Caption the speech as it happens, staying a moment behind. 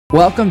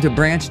Welcome to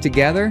Branch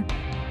Together.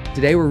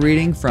 Today we're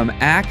reading from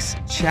Acts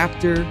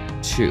chapter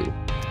 2.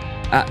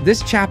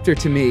 This chapter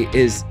to me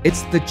it's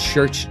the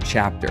church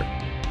chapter.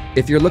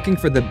 If you're looking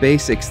for the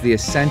basics, the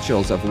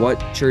essentials of what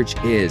church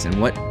is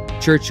and what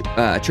church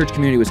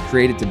community was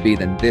created to be,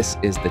 then this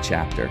is the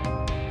chapter.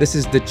 This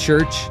is the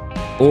church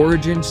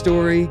origin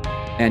story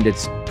and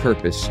its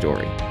purpose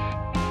story.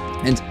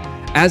 And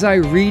as I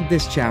read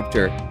this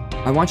chapter,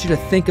 I want you to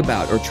think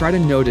about or try to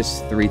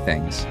notice three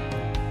things.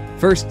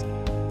 First,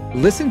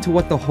 listen to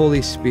what the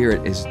Holy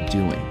Spirit is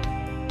doing.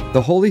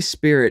 The Holy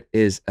Spirit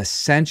is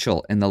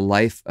essential in the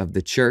life of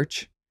the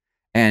church,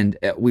 and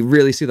we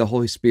really see the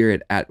Holy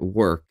Spirit at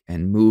work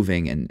and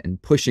moving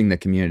and pushing the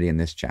community in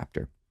this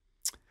chapter.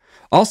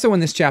 Also in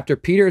this chapter,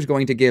 Peter is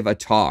going to give a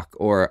talk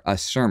or a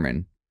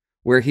sermon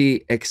where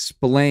he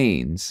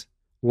explains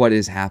what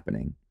is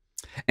happening.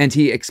 And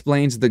he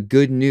explains the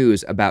good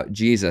news about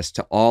Jesus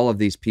to all of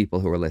these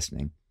people who are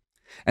listening.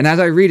 And as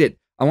I read it,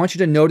 I want you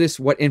to notice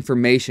what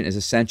information is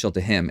essential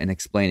to him in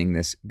explaining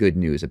this good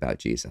news about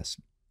Jesus.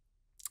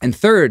 And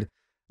third,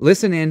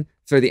 listen in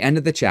for the end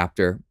of the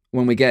chapter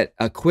when we get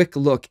a quick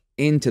look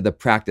into the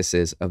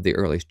practices of the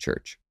early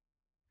church.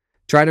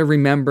 Try to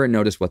remember and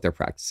notice what their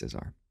practices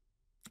are.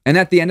 And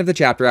at the end of the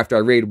chapter, after I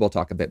read, we'll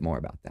talk a bit more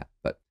about that.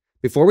 But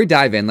before we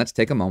dive in, let's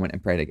take a moment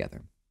and pray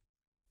together.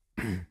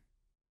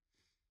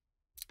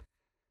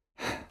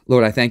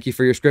 Lord, I thank you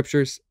for your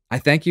scriptures. I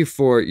thank you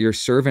for your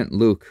servant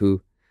Luke,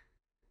 who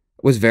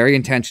was very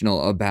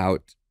intentional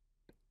about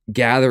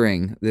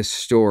gathering this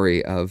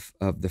story of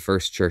the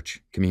first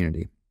church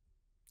community.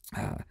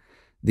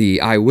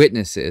 The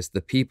eyewitnesses,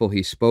 the people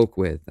he spoke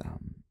with,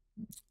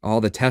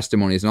 all the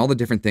testimonies and all the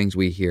different things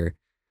we hear.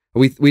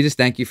 We just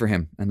thank you for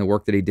him and the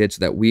work that he did so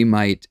that we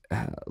might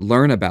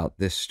learn about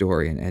this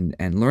story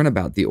and learn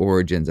about the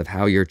origins of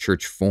how your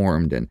church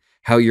formed and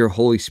how your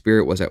Holy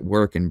Spirit was at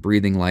work and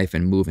breathing life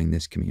and moving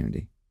this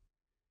community.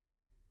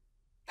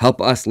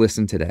 Help us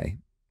listen today.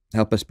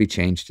 Help us be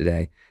changed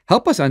today.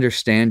 Help us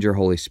understand your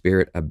Holy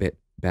Spirit a bit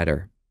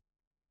better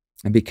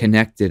and be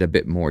connected a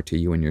bit more to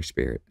you and your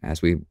Spirit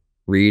as we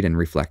read and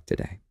reflect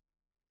today.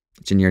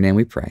 It's in your name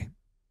we pray.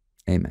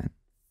 Amen.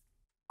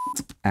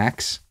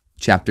 Acts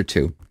chapter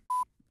 2.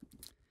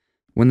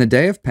 When the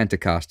day of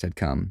Pentecost had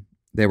come,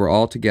 they were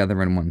all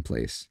together in one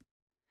place.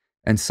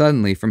 And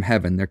suddenly from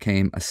heaven there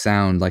came a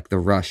sound like the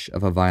rush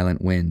of a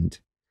violent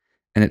wind,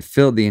 and it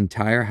filled the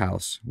entire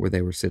house where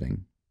they were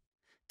sitting.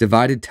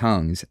 Divided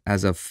tongues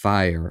as of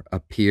fire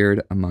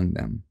appeared among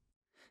them,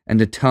 and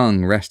a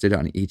tongue rested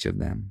on each of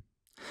them.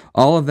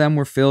 All of them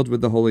were filled with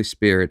the Holy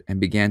Spirit and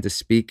began to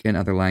speak in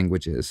other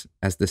languages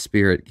as the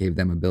Spirit gave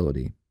them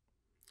ability.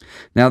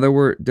 Now there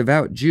were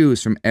devout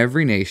Jews from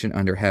every nation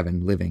under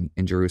heaven living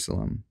in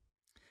Jerusalem.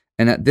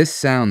 And at this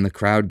sound the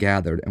crowd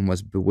gathered and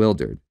was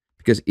bewildered,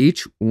 because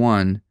each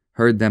one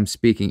heard them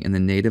speaking in the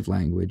native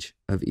language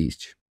of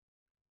each.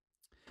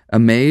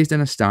 Amazed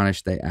and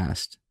astonished, they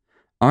asked,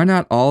 "Are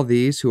not all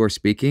these who are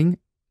speaking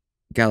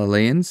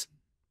Galileans?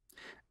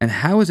 And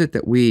how is it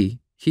that we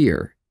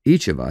hear,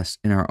 each of us,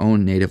 in our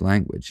own native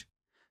language?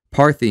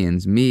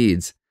 Parthians,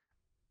 Medes,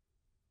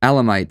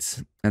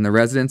 Elamites, and the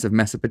residents of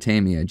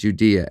Mesopotamia,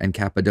 Judea and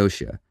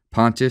Cappadocia,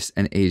 Pontus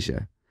and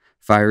Asia,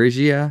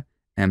 Phrygia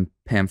and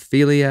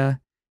Pamphylia,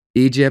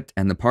 Egypt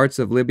and the parts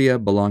of Libya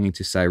belonging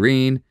to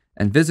Cyrene,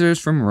 and visitors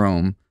from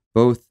Rome,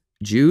 both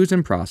Jews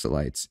and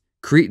proselytes,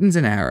 Cretans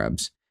and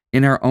Arabs.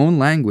 In our own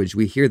language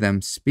we hear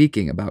them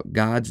speaking about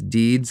God's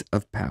deeds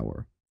of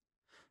power."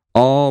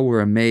 All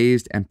were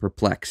amazed and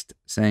perplexed,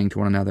 saying to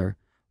one another,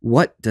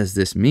 "What does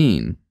this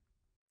mean?"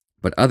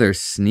 But others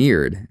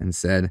sneered and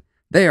said,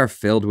 "They are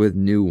filled with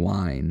new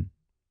wine."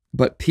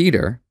 But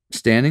Peter,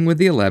 standing with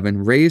the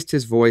 11, raised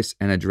his voice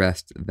and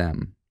addressed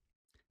them.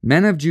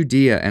 "Men of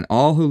Judea and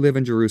all who live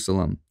in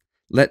Jerusalem,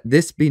 let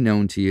this be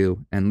known to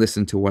you, and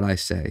listen to what I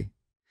say.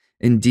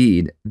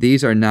 Indeed,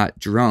 these are not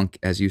drunk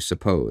as you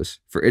suppose,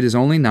 for it is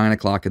only 9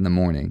 o'clock in the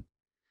morning.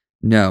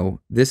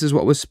 No, this is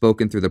what was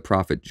spoken through the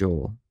prophet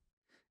Joel.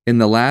 In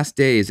the last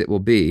days it will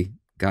be,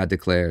 God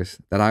declares,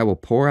 that I will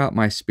pour out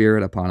my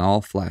Spirit upon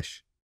all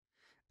flesh.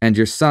 And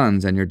your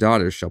sons and your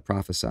daughters shall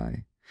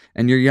prophesy,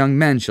 and your young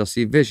men shall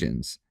see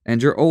visions,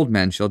 and your old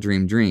men shall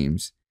dream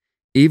dreams.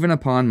 Even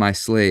upon my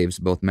slaves,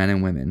 both men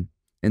and women,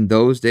 in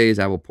those days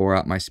I will pour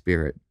out my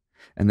Spirit,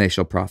 and they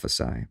shall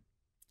prophesy.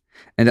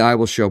 And I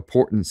will show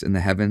portents in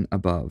the heaven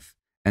above,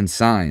 and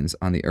signs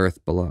on the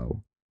earth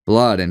below,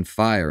 blood and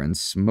fire and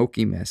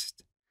smoky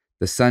mist.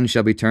 The sun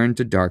shall be turned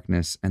to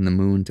darkness and the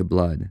moon to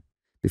blood,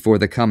 before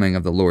the coming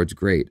of the Lord's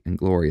great and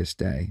glorious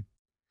day.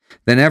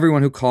 Then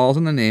everyone who calls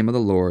on the name of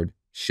the Lord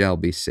shall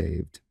be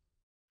saved.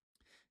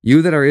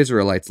 You that are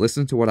Israelites,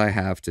 listen to what I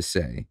have to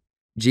say.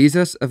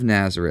 Jesus of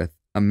Nazareth,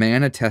 a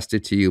man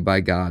attested to you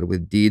by God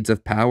with deeds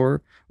of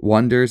power,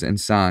 wonders, and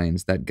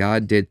signs that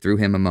God did through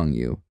him among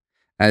you,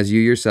 as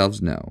you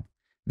yourselves know.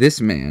 This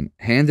man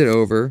handed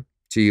over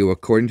to you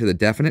according to the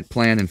definite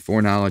plan and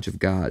foreknowledge of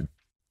God.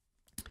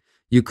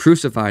 You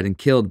crucified and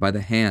killed by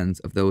the hands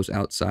of those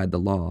outside the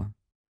law.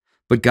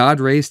 But God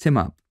raised him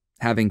up,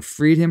 having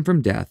freed him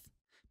from death,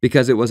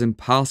 because it was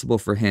impossible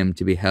for him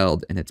to be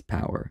held in its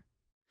power.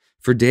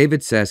 For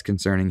David says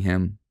concerning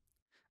him,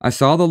 I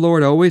saw the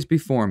Lord always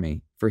before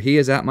me, for he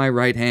is at my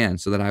right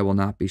hand, so that I will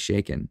not be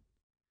shaken.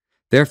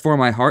 Therefore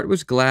my heart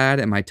was glad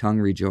and my tongue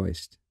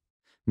rejoiced.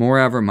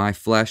 Moreover, my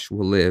flesh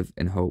will live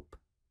in hope.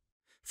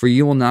 For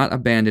you will not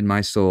abandon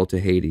my soul to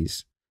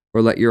Hades,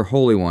 or let your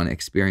Holy One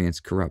experience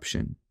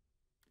corruption.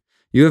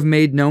 You have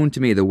made known to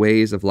me the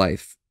ways of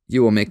life.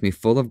 You will make me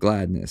full of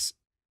gladness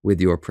with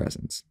your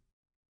presence.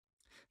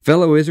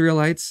 Fellow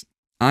Israelites,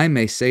 I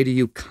may say to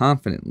you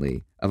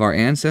confidently of our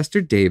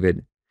ancestor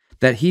David,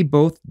 that he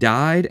both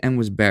died and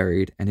was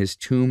buried, and his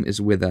tomb is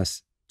with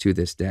us to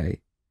this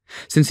day.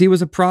 Since he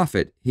was a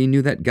prophet, he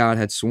knew that God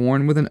had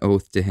sworn with an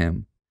oath to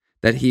him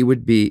that he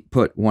would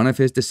put one of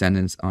his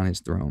descendants on his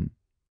throne.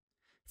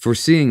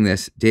 Foreseeing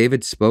this,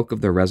 David spoke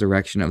of the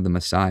resurrection of the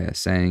Messiah,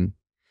 saying,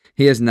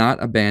 He has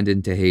not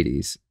abandoned to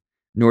Hades,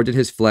 nor did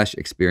his flesh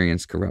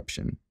experience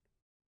corruption.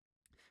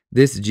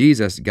 This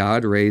Jesus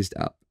God raised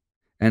up,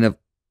 and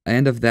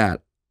of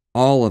that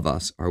all of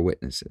us are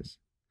witnesses.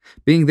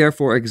 Being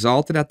therefore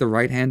exalted at the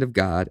right hand of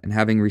God, and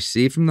having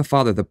received from the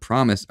Father the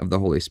promise of the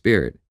Holy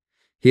Spirit,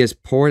 he has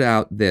poured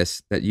out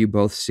this that you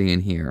both see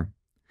and hear.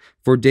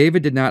 For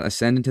David did not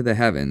ascend into the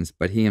heavens,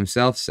 but he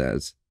himself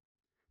says,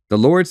 The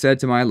Lord said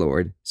to my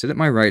Lord, Sit at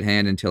my right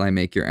hand until I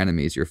make your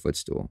enemies your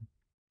footstool.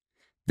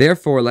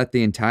 Therefore let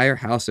the entire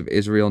house of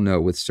Israel know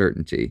with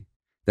certainty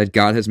that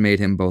God has made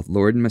him both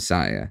Lord and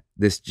Messiah,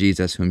 this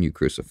Jesus whom you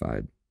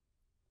crucified.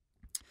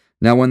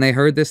 Now when they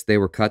heard this, they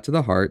were cut to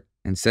the heart,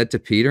 and said to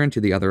Peter and to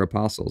the other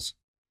apostles,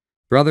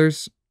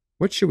 Brothers,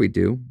 what should we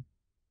do?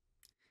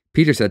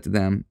 Peter said to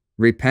them,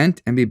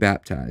 Repent and be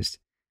baptized,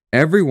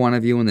 every one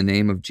of you in the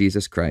name of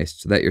Jesus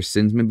Christ, so that your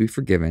sins may be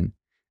forgiven,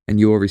 and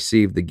you will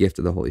receive the gift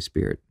of the Holy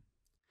Spirit.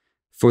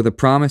 For the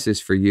promise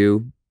is for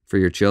you, for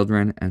your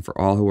children, and for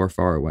all who are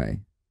far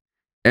away,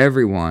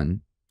 everyone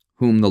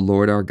whom the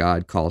Lord our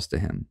God calls to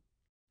him.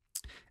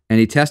 And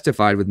he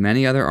testified with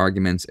many other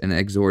arguments and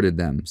exhorted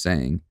them,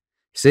 saying,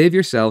 Save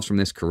yourselves from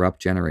this corrupt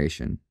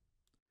generation.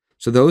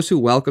 So those who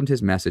welcomed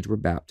his message were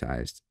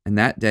baptized, and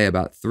that day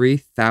about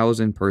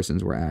 3,000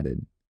 persons were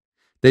added.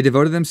 They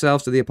devoted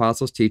themselves to the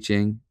apostles'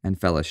 teaching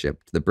and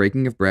fellowship, to the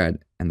breaking of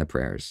bread and the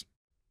prayers.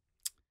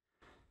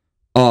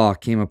 Awe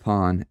came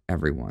upon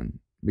everyone,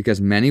 because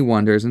many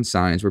wonders and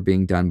signs were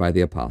being done by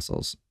the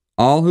apostles.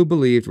 All who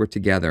believed were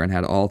together and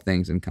had all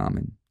things in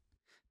common.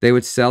 They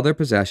would sell their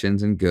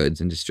possessions and goods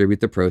and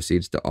distribute the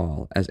proceeds to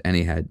all, as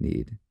any had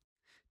need.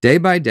 Day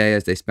by day,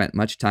 as they spent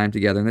much time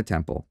together in the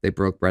temple, they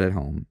broke bread at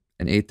home,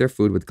 and ate their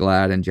food with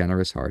glad and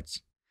generous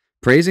hearts,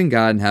 praising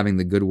God and having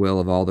the goodwill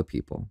of all the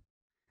people.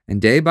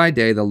 And day by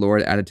day the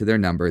Lord added to their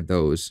number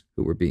those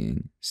who were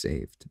being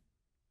saved.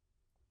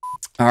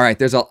 All right,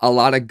 there's a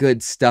lot of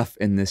good stuff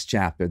in this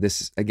chapter.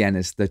 This, again,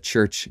 is the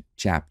church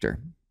chapter.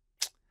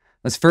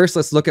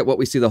 Let's look at what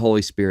we see the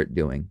Holy Spirit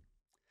doing.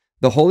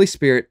 The Holy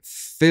Spirit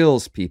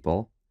fills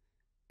people,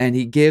 and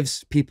he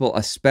gives people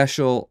a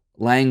special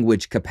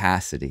language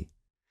capacity.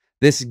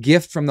 This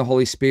gift from the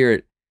Holy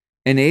Spirit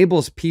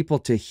enables people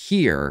to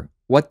hear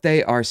what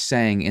they are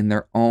saying in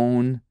their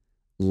own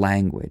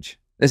language.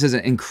 This is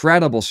an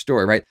incredible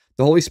story, right?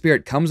 The Holy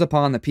Spirit comes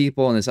upon the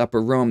people in this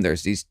upper room.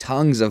 There's these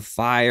tongues of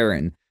fire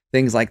and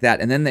things like that.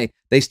 And then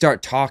they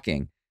start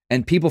talking,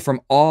 and people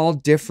from all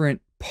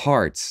different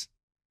parts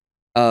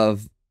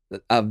of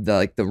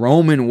the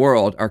Roman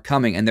world are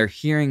coming, and they're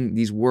hearing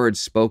these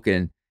words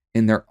spoken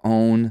in their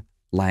own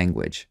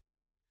language.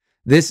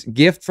 This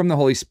gift from the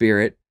Holy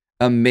Spirit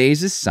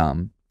amazes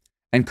some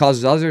and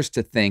causes others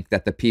to think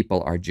that the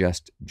people are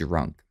just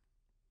drunk.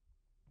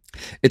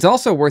 It's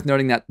also worth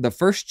noting that the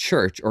first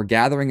church or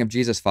gathering of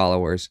Jesus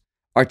followers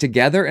are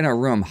together in a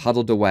room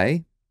huddled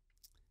away,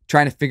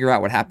 trying to figure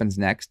out what happens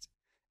next,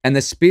 and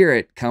the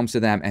Spirit comes to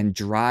them and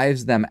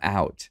drives them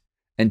out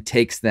and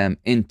takes them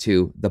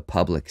into the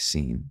public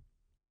scene.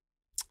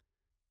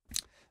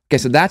 Okay,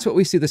 so that's what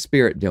we see the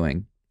Spirit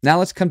doing. Now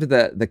let's come to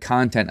the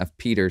content of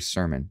Peter's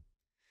sermon.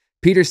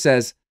 Peter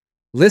says,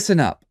 listen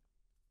up.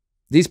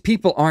 These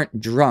people aren't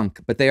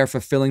drunk, but they are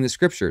fulfilling the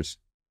scriptures.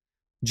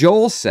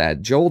 Joel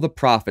the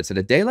prophet said,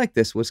 a day like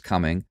this was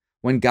coming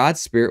when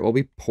God's Spirit will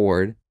be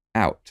poured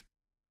out.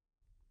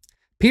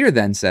 Peter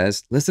then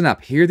says, listen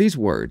up, hear these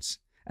words.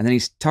 And then he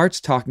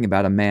starts talking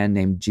about a man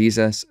named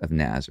Jesus of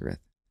Nazareth.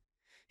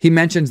 He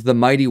mentions the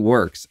mighty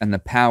works and the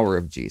power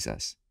of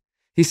Jesus.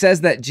 He says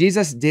that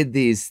Jesus did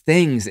these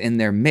things in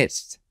their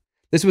midst.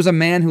 This was a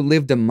man who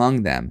lived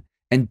among them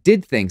and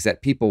did things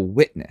that people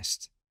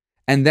witnessed.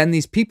 And then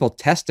these people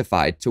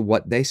testified to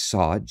what they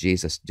saw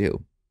Jesus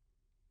do.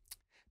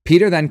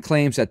 Peter then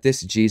claims that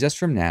this Jesus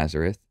from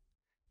Nazareth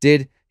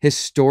did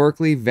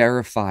historically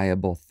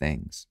verifiable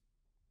things.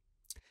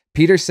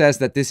 Peter says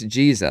that this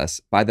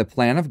Jesus, by the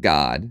plan of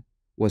God,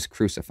 was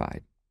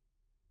crucified.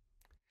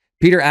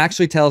 Peter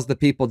actually tells the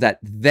people that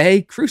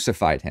they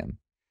crucified him,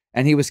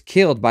 and he was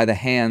killed by the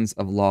hands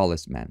of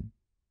lawless men.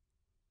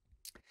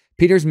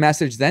 Peter's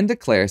message then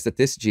declares that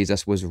this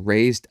Jesus was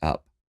raised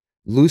up,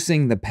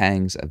 loosing the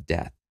pangs of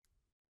death.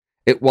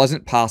 It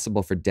wasn't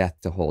possible for death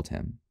to hold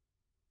him.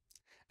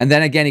 And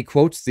then again, he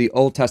quotes the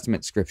Old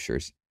Testament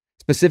scriptures.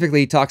 Specifically,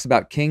 he talks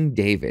about King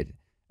David.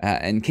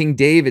 And King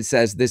David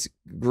says this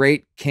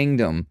great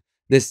kingdom,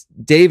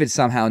 David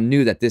somehow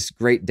knew that this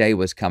great day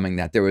was coming,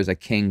 that there was a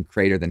king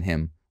greater than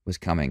him was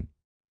coming.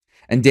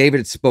 And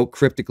David spoke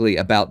cryptically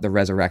about the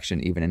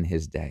resurrection even in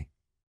his day.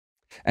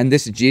 And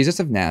this Jesus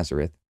of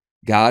Nazareth,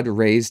 God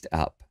raised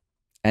up.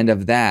 And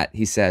of that,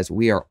 he says,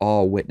 we are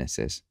all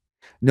witnesses.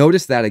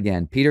 Notice that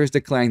again. Peter is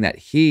declaring that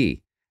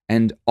he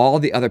and all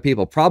the other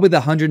people, probably the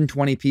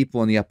 120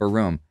 people in the upper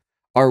room,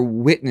 are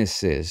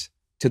witnesses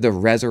to the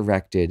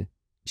resurrected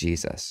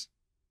Jesus.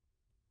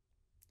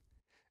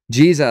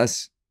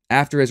 Jesus,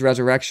 after his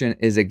resurrection,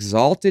 is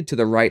exalted to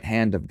the right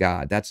hand of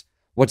God. That's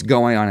what's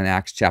going on in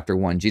Acts chapter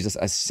 1. Jesus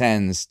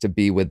ascends to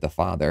be with the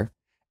Father,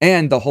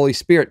 and the Holy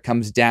Spirit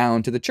comes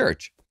down to the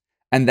church.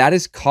 And that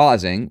is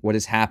causing what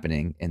is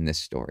happening in this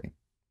story.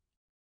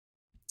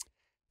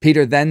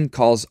 Peter then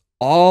calls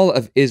all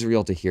of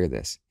Israel to hear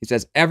this. He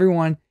says,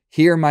 everyone,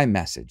 hear my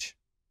message.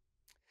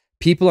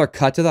 People are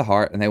cut to the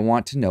heart and they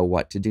want to know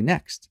what to do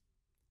next.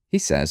 He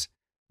says,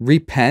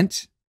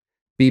 repent,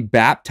 be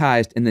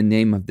baptized in the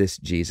name of this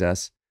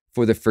Jesus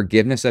for the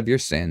forgiveness of your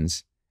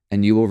sins,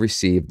 and you will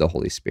receive the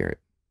Holy Spirit.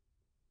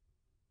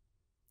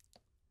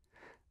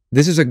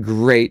 This is a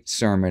great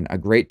sermon, a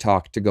great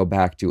talk to go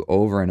back to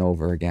over and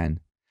over again.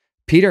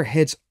 Peter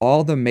hits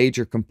all the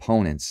major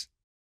components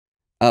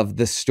of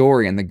the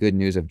story and the good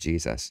news of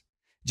Jesus.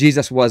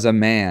 Jesus was a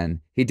man.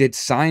 He did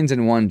signs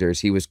and wonders.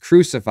 He was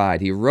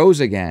crucified. He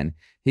rose again.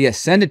 He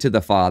ascended to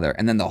the Father,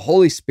 and then the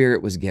Holy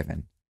Spirit was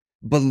given.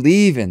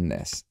 Believe in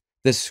this.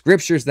 The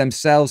scriptures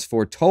themselves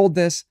foretold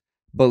this.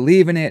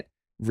 Believe in it.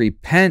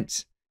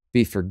 Repent,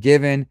 be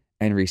forgiven,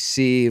 and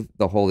receive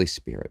the Holy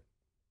Spirit.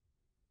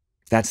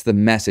 That's the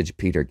message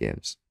Peter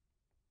gives.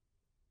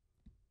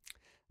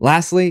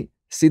 Lastly,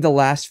 see the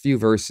last few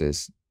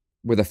verses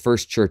where the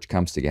first church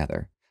comes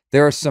together.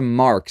 There are some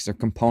marks or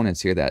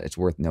components here that it's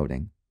worth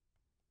noting.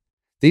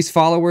 These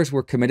followers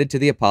were committed to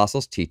the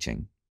apostles'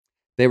 teaching.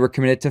 They were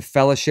committed to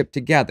fellowship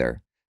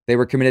together. They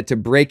were committed to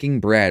breaking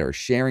bread or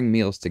sharing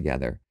meals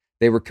together.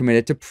 They were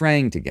committed to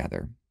praying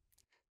together.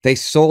 They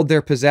sold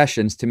their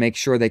possessions to make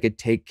sure they could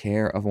take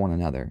care of one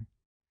another.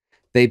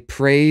 They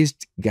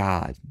praised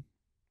God.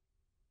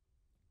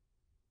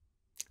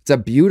 It's a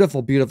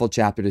beautiful, beautiful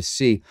chapter to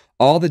see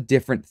all the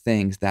different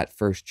things that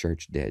first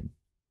church did.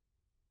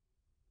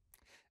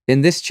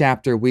 In this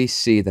chapter, we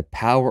see the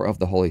power of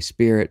the Holy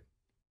Spirit.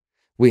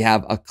 We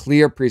have a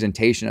clear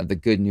presentation of the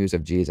good news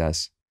of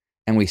Jesus,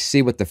 and we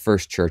see what the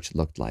first church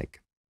looked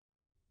like.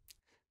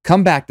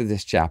 Come back to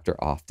this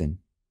chapter often.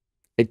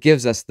 It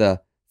gives us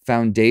the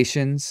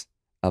foundations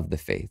of the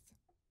faith.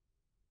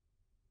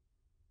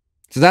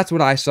 So that's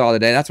what I saw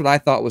today. That's what I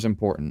thought was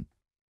important.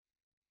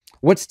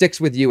 What sticks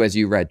with you as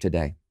you read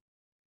today?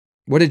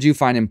 What did you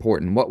find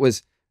important? What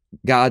was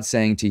God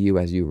saying to you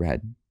as you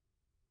read?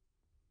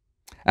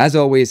 As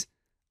always,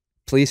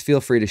 please feel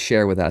free to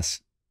share with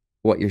us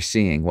what you're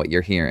seeing, what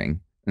you're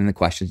hearing, and the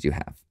questions you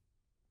have.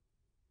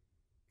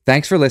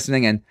 Thanks for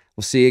listening, and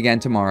we'll see you again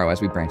tomorrow as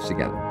we branch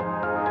together.